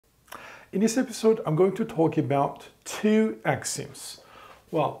In this episode, I'm going to talk about two axioms.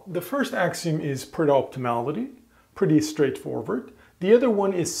 Well, the first axiom is Pareto optimality, pretty straightforward. The other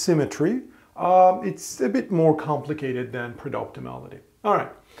one is symmetry. It's a bit more complicated than Pareto optimality. All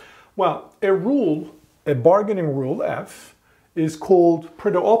right. Well, a bargaining rule F is called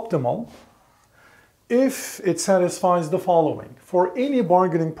Pareto optimal if it satisfies the following. For any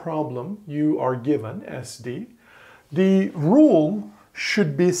bargaining problem you are given, SD, the rule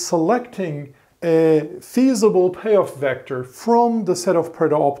should be selecting a feasible payoff vector from the set of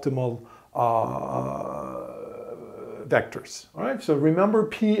Pareto optimal vectors. All right, so remember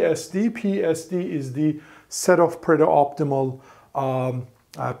PSD. PSD is the set of Pareto optimal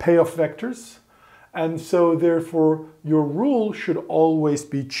payoff vectors. And so therefore, your rule should always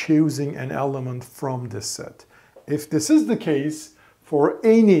be choosing an element from this set. If this is the case for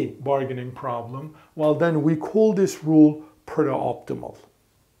any bargaining problem, well, then we call this rule Pareto optimal.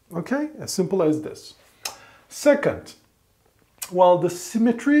 Okay, as simple as this. Second, well, the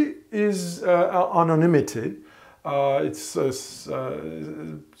symmetry is anonymity.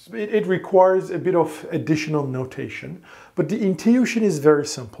 It requires a bit of additional notation, but the intuition is very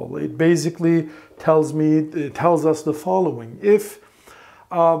simple. It basically tells us the following. If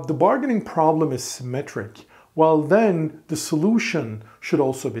the bargaining problem is symmetric, well, then the solution should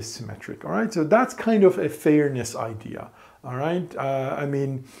also be symmetric. All right, so that's kind of a fairness idea. All right, I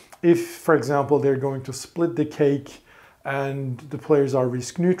mean, if, for example, they're going to split the cake and the players are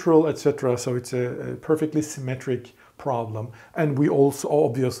risk neutral, etc. So it's a perfectly symmetric problem. And we also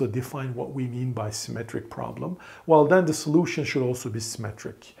obviously define what we mean by symmetric problem. Well, then the solution should also be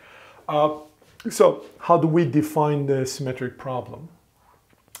symmetric. So how do we define the symmetric problem?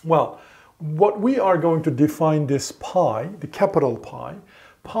 Well, what we are going to define this pi, the capital pi.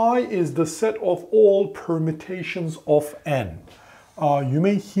 Pi is the set of all permutations of n. You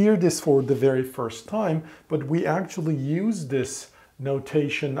may hear this for the very first time, but we actually use this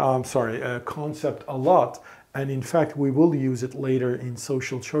notation, concept a lot. And in fact, we will use it later in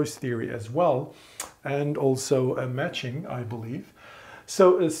social choice theory as well, and also matching, I believe.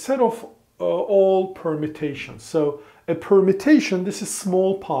 So a set of all permutations. So a permutation, this is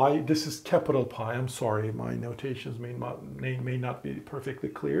small pi, this is capital pi. I'm sorry, my notations may not be perfectly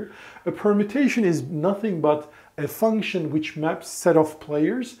clear. A permutation is nothing but a function which maps set of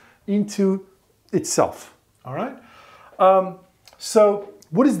players into itself. All right. So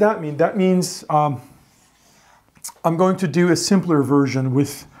what does that mean? That means I'm going to do a simpler version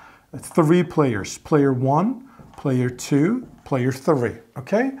with 3 players: player 1, player 2, player 3.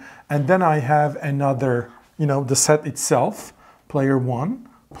 Okay, and then I have another, the set itself: player 1,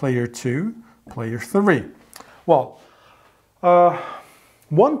 player 2, player 3. Well,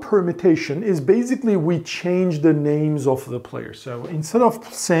 one permutation is basically we change the names of the players. So instead of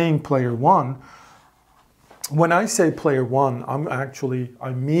saying player 1, when I say player 1,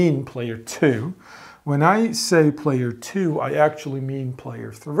 I mean player 2. When I say player 2, I actually mean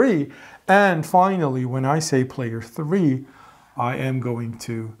player 3. And finally, when I say player 3, I am going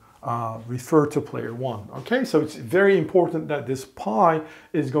to refer to player 1. Okay, so it's very important that this pi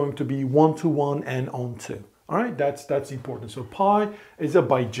is going to be 1-to-1 and onto. All right, that's important. So pi is a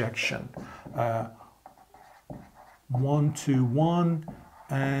bijection, 1-to-1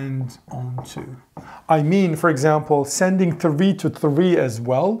 and onto. I mean, for example, sending 3 to 3 as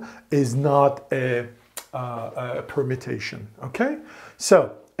well is not a permutation. Okay,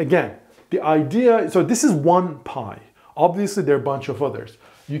 so again, the idea. So this is one pi. Obviously, there are a bunch of others.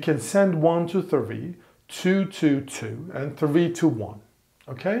 You can send 1 to 3, 2 to 2, and 3 to 1.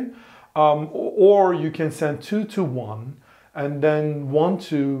 Okay. Or you can send 2 to 1, and then 1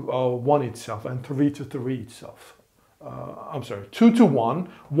 to 1 itself, and 3 to 3 itself. 2 to 1,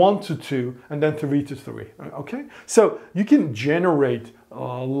 1 to 2, and then 3 to 3. Okay? So you can generate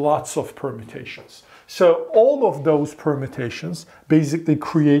lots of permutations. So all of those permutations basically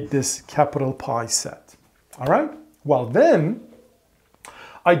create this capital pi set. All right? Well, then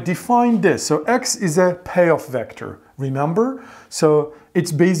I define this. So X is a payoff vector. Remember? So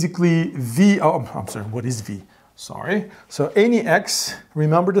it's basically V. Oh, I'm sorry. What is V? Sorry. So any X,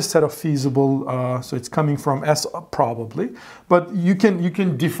 remember the set of feasible, so it's coming from S probably, but you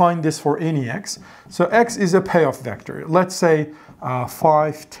can define this for any X. So X is a payoff vector. Let's say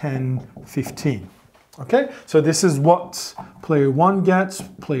 5, 10, 15. Okay, so this is what player 1 gets,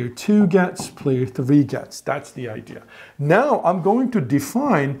 player 2 gets, player 3 gets. That's the idea. Now I'm going to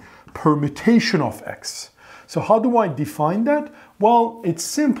define permutation of X. So how do I define that? Well, it's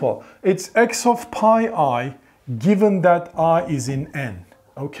simple. It's X of pi I given that I is in N.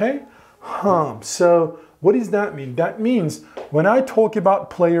 Okay? So what does that mean? That means when I talk about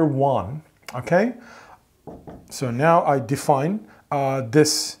player 1, okay, so now I define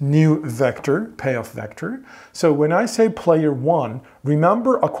this new vector, payoff vector. So when I say player 1,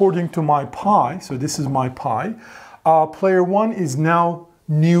 remember according to my pi, so this is my pi, player 1 is now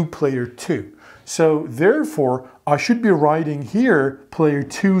new player 2. So therefore, I should be writing here player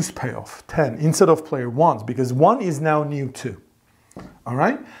 2's payoff, 10, instead of player 1's, because 1 is now new 2. All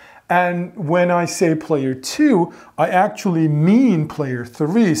right? And when I say player 2, I actually mean player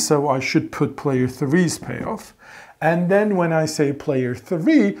 3, so I should put player 3's payoff. And then when I say player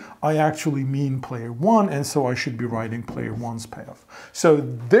 3, I actually mean player 1, and so I should be writing player 1's payoff. So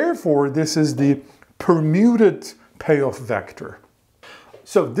therefore, this is the permuted payoff vector.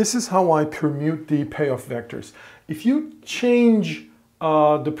 So this is how I permute the payoff vectors. If you change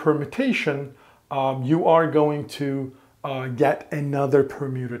the permutation, you are going to get another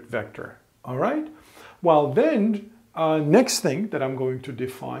permuted vector. All right? Well, then, next thing that I'm going to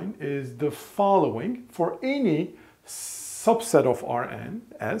define is the following for any subset of Rn,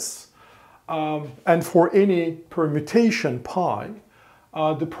 S, and for any permutation pi.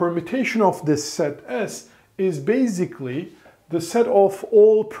 The permutation of this set S is basically the set of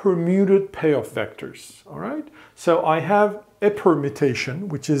all permuted payoff vectors, all right? So I have a permutation,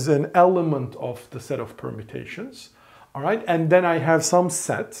 which is an element of the set of permutations, all right? And then I have some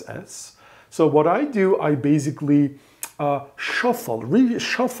sets S. So what I do, I basically reshuffle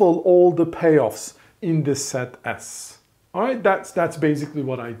all the payoffs in this set S, all right? That's basically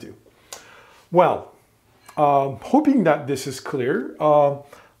what I do. Well, hoping that this is clear,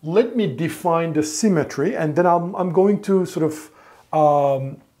 let me define the symmetry, and then I'm going to sort of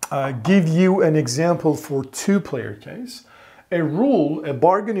give you an example for two-player case. A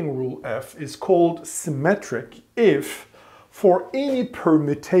bargaining rule F is called symmetric if for any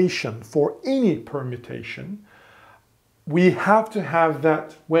permutation, we have to have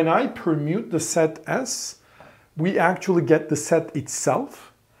that when I permute the set S, we actually get the set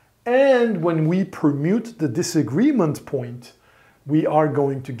itself, and when we permute the disagreement point, we are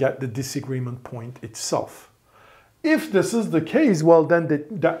going to get the disagreement point itself. If this is the case, well, then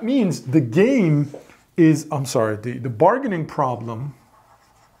that means the game is, the bargaining problem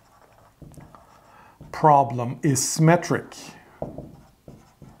is symmetric.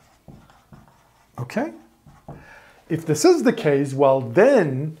 Okay? If this is the case, well,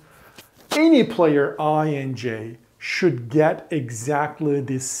 then any player I and J should get exactly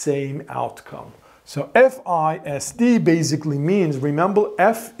the same outcome. So FISD basically means, remember,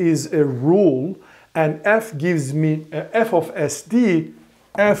 F is a rule, and F gives me F of SD.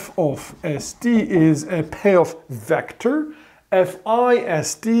 F of SD is a payoff vector.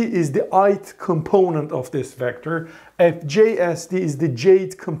 FISD is the ith component of this vector. FJSD is the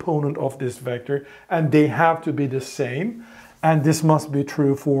jth component of this vector, and they have to be the same. And this must be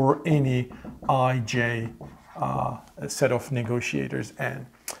true for any IJ set of negotiators N.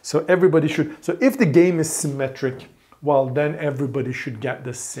 So everybody should, so if the game is symmetric, well, then everybody should get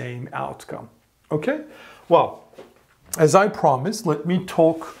the same outcome. Okay? Well, as I promised, let me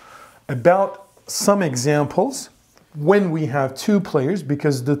talk about some examples when we have two players,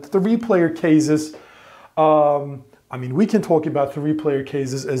 because the three-player cases, we can talk about three-player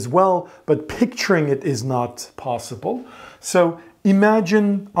cases as well, but picturing it is not possible. So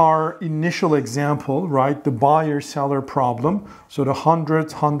imagine our initial example, right? The buyer-seller problem. So the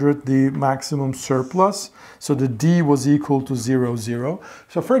 100, the maximum surplus. So the D was equal to 0, 0.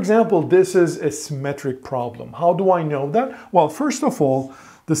 So for example, this is a symmetric problem. How do I know that? Well, first of all,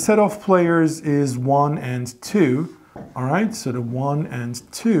 the set of players is 1 and 2. All right, so the 1 and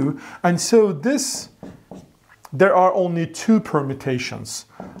 2. And so there are only two permutations.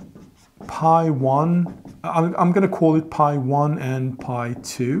 Pi 1, I'm going to call it pi 1 and pi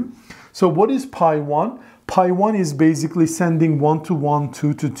 2. So what is pi 1? Pi 1 is basically sending 1 to 1,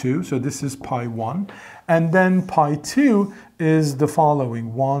 2 to 2. So this is pi 1. And then pi 2 is the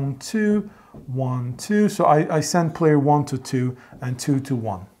following, 1, 2, 1, 2. So I send player 1 to 2 and 2 to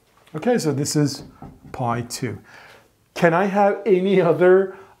 1. Okay, so this is pi 2. Can I have any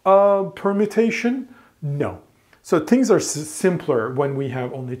other permutation? No. So things are simpler when we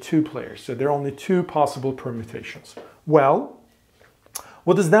have only two players. So there are only two possible permutations. Well,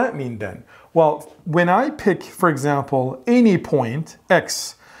 what does that mean then? Well, when I pick, for example, any point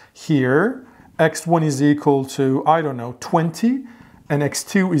x here, x1 is equal to, 20, and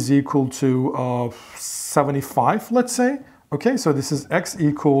x2 is equal to 75, let's say. Okay, so this is x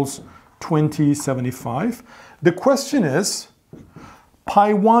equals 20, 75. The question is,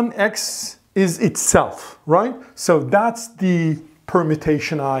 pi 1x is itself, right? So that's the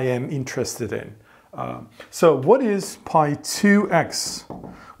permutation I am interested in. So what is pi 2x?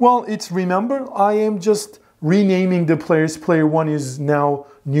 Well, remember, I am just renaming the players. Player 1 is now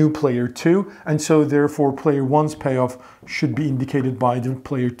new player 2, and so therefore player 1's payoff should be indicated by the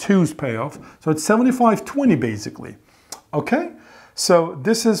player 2's payoff. So it's 75-20 basically. Okay, so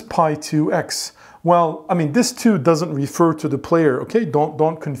this is pi 2x. Well, I mean, this 2 doesn't refer to the player, okay?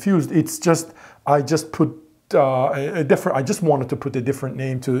 Don't confuse. It's just, I just put I just wanted to put a different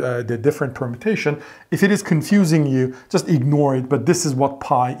name to the different permutation. If it is confusing you, just ignore it, but this is what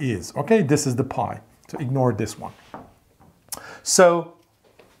pi is, okay? This is the pi, so ignore this one. So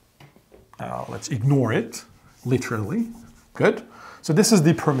let's ignore it, literally, good. So this is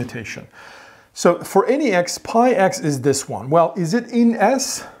the permutation. So for any x, pi x is this one. Well, is it in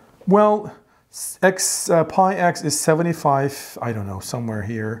S? Well, pi x is 75, I don't know, somewhere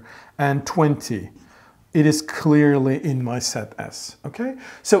here, and 20. It is clearly in my set S, okay?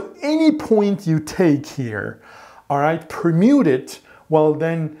 So any point you take here, all right, permute it, well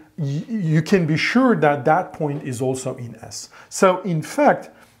then you can be sure that that point is also in S. So in fact,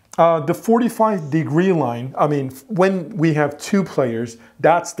 the 45-degree line, I mean, when we have two players,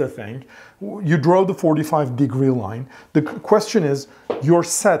 that's the thing. You draw the 45-degree line. The question is, your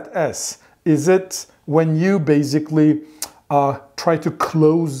set S, is it when you basically try to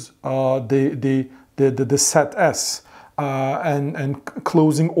close the set S and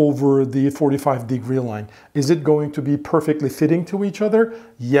closing over the 45-degree line, is it going to be perfectly fitting to each other?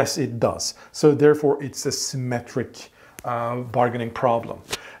 Yes, it does. So therefore, it's a symmetric bargaining problem.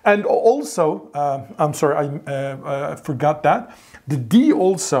 And also, I'm sorry, I forgot that. The D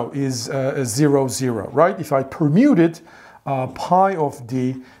also is 0, 0, right? If I permute it, pi of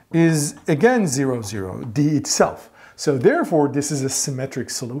D is again 0, 0, D itself. So therefore, this is a symmetric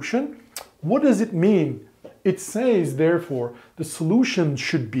solution. What does it mean? It says, therefore, the solution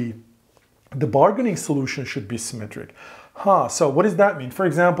should be, the bargaining solution should be symmetric. So what does that mean? For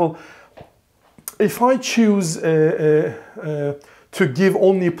example, if I choose to give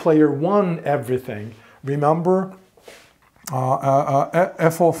only player 1 everything, remember,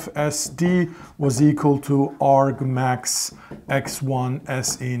 f of sd was equal to argmax x1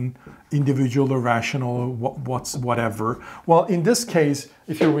 s in individual or rational, whatever. Well, in this case,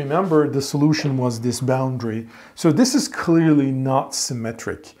 if you remember, the solution was this boundary. So this is clearly not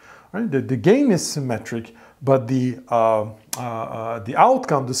symmetric. Right? The game is symmetric, but the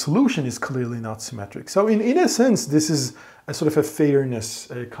outcome, the solution, is clearly not symmetric. So in a sense, this is a sort of a fairness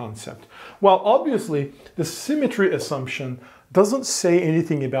concept. Well, obviously, the symmetry assumption doesn't say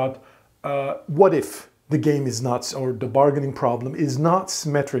anything about what if the game is not, or the bargaining problem is not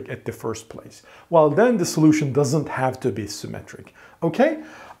symmetric at the first place. Well, then the solution doesn't have to be symmetric, okay?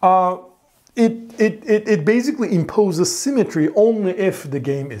 It basically imposes symmetry only if the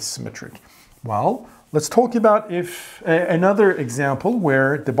game is symmetric. Well, let's talk about if another example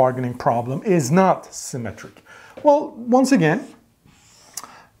where the bargaining problem is not symmetric. Well, once again,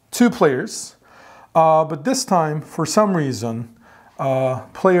 two players, but this time, for some reason,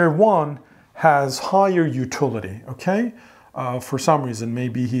 player 1 has higher utility, okay? For some reason,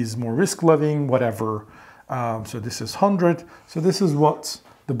 maybe he's more risk-loving, whatever. So this is 100. So this is what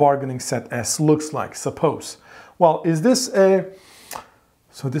the bargaining set S looks like, suppose. Well, is this a...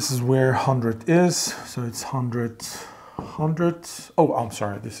 So this is where 100 is. So it's 100, 100. Oh, I'm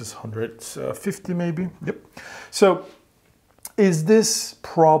sorry, this is 150 maybe. Yep. So is this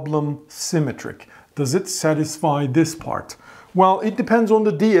problem symmetric? Does it satisfy this part? Well, it depends on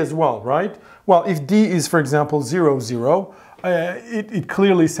the D as well, right? Well, if D is, for example, 0, 0, it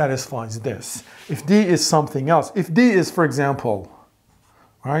clearly satisfies this. If D is something else, if D is, for example,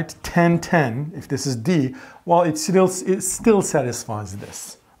 right, 10, 10, if this is D, well, it still satisfies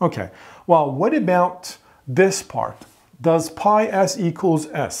this. Okay, well, what about this part? Does pi s equals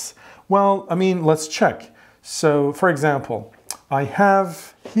s? Well, I mean, let's check. So, for example, I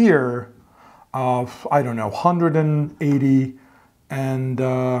have here, I don't know, 180 and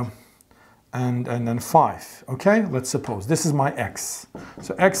then 5, okay? Let's suppose this is my x.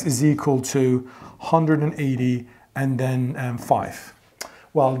 So x is equal to 180 and then 5.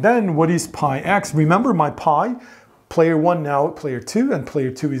 Well, then what is pi x? Remember my pi, player 1 now player 2, and player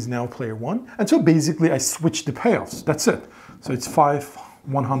 2 is now player 1. And so basically I switch the payoffs, that's it. So it's 5,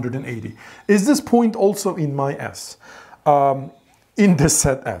 180. Is this point also in my S? In this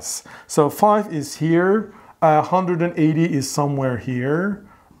set S. So 5 is here, 180 is somewhere here,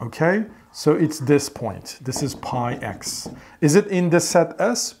 okay? So it's this point. This is pi x. Is it in this set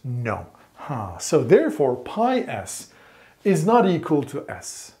S? No. So therefore, pi s is not equal to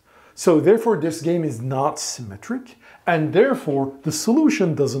s. So therefore, this game is not symmetric. and therefore the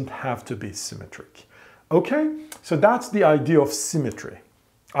solution doesn't have to be symmetric. Okay, so that's the idea of symmetry.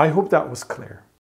 I hope that was clear.